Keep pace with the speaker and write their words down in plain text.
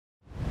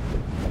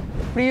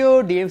প্রিয়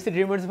DMC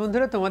dreamers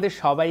বন্ধুরা, তোমাদের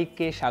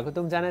সবাইকে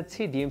স্বাগতম জানাচ্ছি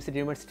ডিএমসি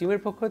ড্রিমার্স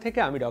টিমের পক্ষ থেকে।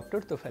 আমি ডক্টর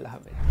তোফায়েল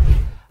আহমেদ।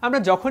 আমরা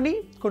যখনই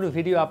কোনো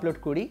ভিডিও আপলোড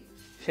করি,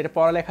 সেটা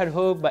পড়ালেখার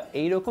হোক বা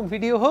এইরকম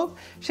ভিডিও হোক,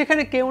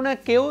 সেখানে কেউ না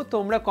কেউ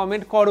তোমরা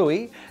কমেন্ট করোই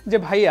যে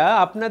ভাইয়া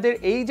আপনাদের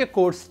এই যে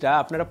কোর্সটা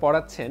আপনারা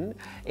পড়াচ্ছেন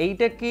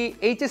এইটা কি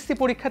এইচএসসি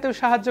পরীক্ষাতেও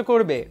সাহায্য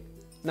করবে?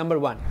 নাম্বার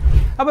 1।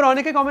 আবার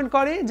অনেকে কমেন্ট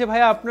করে যে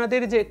ভাইয়া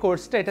আপনাদের যে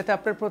কোর্সটা এটাতে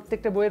আপনার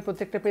প্রত্যেকটা বইয়ের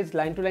প্রত্যেকটা পেজ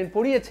লাইন টু লাইন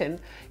পড়িয়েছেন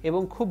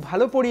এবং খুব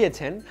ভালো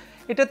পড়িয়েছেন,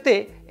 এটাতে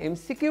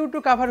এমসিকিউ টু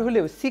কাভার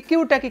হলেও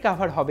সিকিউটা কি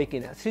কাভার হবে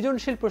কিনা,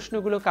 সৃজনশীল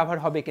প্রশ্নগুলো কাভার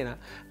হবে কিনা,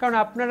 কারণ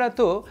আপনারা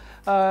তো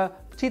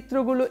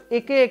চিত্রগুলো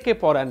একে একে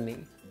পড়াননি।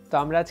 তো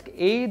আমরা আজকে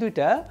এই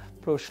দুইটা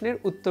প্রশ্নের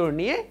উত্তর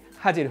নিয়ে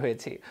হাজির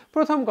হয়েছি।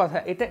 প্রথম কথা,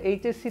 এটা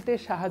এইচএসসিতে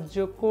সাহায্য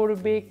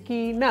করবে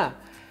কি না?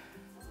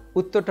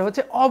 উত্তরটা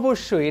হচ্ছে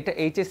অবশ্যই এটা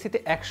এইচএসসিতে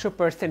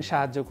 100%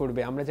 সাহায্য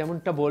করবে। আমরা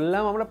যেমনটা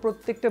বললাম, আমরা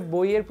প্রত্যেকটা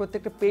বইয়ের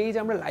প্রত্যেকটা পেজ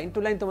আমরা লাইন টু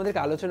লাইন তোমাদেরকে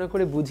আলোচনা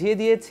করে বুঝিয়ে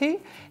দিয়েছি।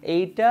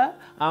 এইটা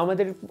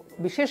আমাদের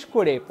বিশেষ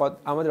করে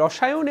আমাদের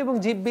রসায়ন এবং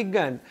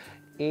জীববিজ্ঞান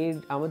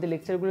আমাদের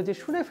লেকচারগুলো যে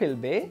শুনে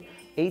ফেলবে,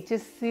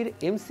 এইচএসসির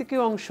এমসিকিউ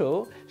অংশ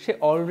সে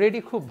অলরেডি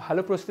খুব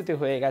ভালো প্রস্তুতি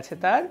হয়ে গেছে।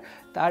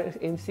 তার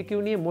এমসিকিউ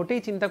নিয়ে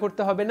মোটেই চিন্তা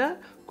করতে হবে না।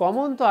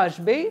 কমন তো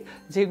আসবেই,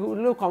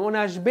 যেগুলো কমন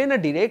আসবে না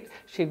ডিরেক্ট,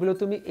 সেগুলো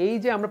তুমি এই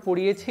যে আমরা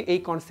পড়িয়েছি এই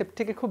কনসেপ্ট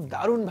থেকে খুব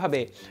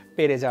দারুণভাবে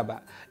পেরে যাবা।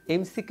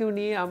 এমসিকিউ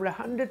নিয়ে আমরা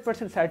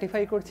 100%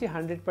 সার্টিফাই করছি,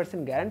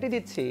 100% গ্যারান্টি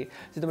দিচ্ছি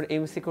যে তোমার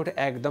এমসিকিউটা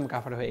একদম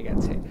কাভার হয়ে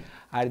গেছে।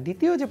 আর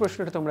দ্বিতীয় যে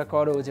প্রশ্নটা তোমরা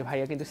করো যে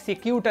ভাইয়া কিন্তু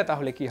সিকিউটা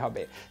তাহলে কি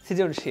হবে,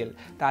 সৃজনশীল,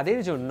 তাদের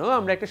জন্য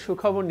আমরা একটা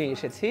সুখবর নিয়ে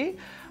এসেছি।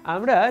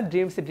 আমরা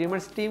ডিএমসি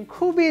ড্রিমার্স টিম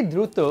খুবই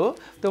দ্রুত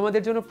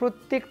তোমাদের জন্য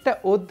প্রত্যেকটা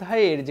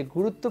অধ্যায়ের যে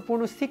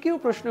গুরুত্বপূর্ণ সিকিউ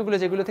প্রশ্নগুলো,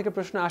 যেগুলো থেকে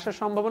প্রশ্ন আসার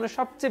সম্ভাবনা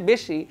সবচেয়ে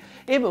বেশি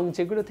এবং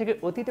যেগুলো থেকে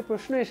অতীতে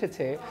প্রশ্ন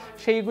এসেছে,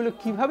 সেইগুলো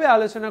কিভাবে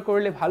আলোচনা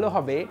করলে ভালো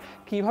হবে,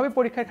 কিভাবে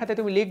পরীক্ষার খাতায়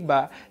তুমি লিখবা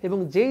এবং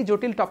যেই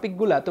জটিল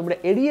টপিকগুলো তোমরা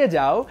এড়িয়ে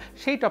যাও,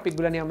 সেই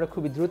টপিকগুলো নিয়ে আমরা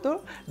খুবই দ্রুত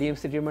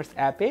ডিএমসি ড্রিমার্স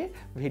অ্যাপে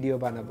ভিডিও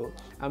বানাবো।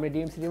 আমরা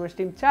ডিএমসি ড্রিমার্স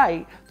টিম চাই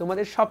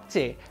তোমাদের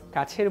সবচেয়ে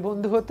কাছের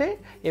বন্ধু হতে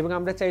এবং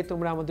আমরা চাই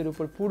তোমরা আমাদের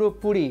উপর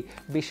পুরোপুরি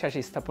বিশ্বাস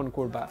স্থাপন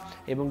করবা।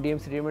 এবং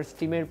ডিএমসি ড্রিমার্স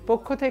টিমের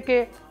পক্ষ থেকে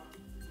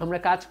আমরা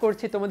কাজ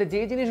করছি তোমাদের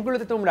যে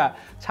জিনিসগুলোতে তোমরা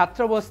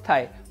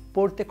ছাত্রাবস্থায়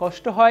পড়তে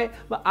কষ্ট হয়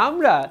বা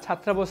আমরা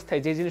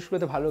ছাত্রাবস্থায় যে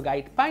জিনিসগুলোতে ভালো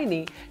গাইড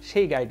পাইনি,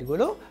 সেই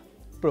গাইডগুলো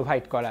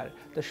প্রোভাইড করার।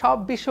 তো সব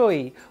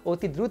বিষয়ই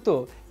অতি দ্রুত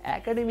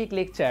একাডেমিক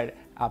লেকচার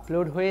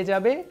আপলোড হয়ে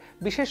যাবে।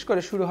 বিশেষ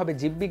করে শুরু হবে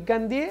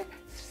জীববিজ্ঞান দিয়ে,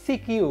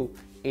 সিকিউ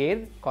এর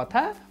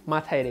কথা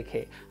মাথায়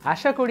রেখে।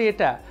 আশা করি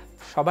এটা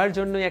সবার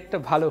জন্যই একটা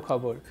ভালো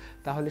খবর।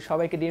 তাহলে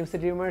সবাইকে ডিএমসি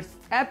ড্রিমার্স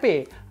অ্যাপে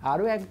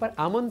আরও একবার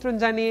আমন্ত্রণ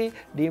জানিয়ে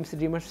ডিএমসি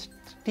ড্রিমার্স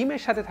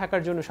টিমের সাথে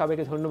থাকার জন্য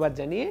সবাইকে ধন্যবাদ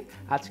জানিয়ে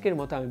আজকের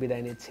মতো আমি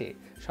বিদায় নিচ্ছি।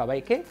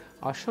 সবাইকে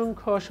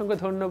অসংখ্য অসংখ্য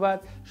ধন্যবাদ।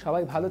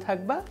 সবাই ভালো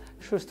থাকবা,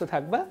 সুস্থ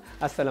থাকবা।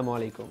 আসসালামু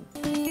আলাইকুম।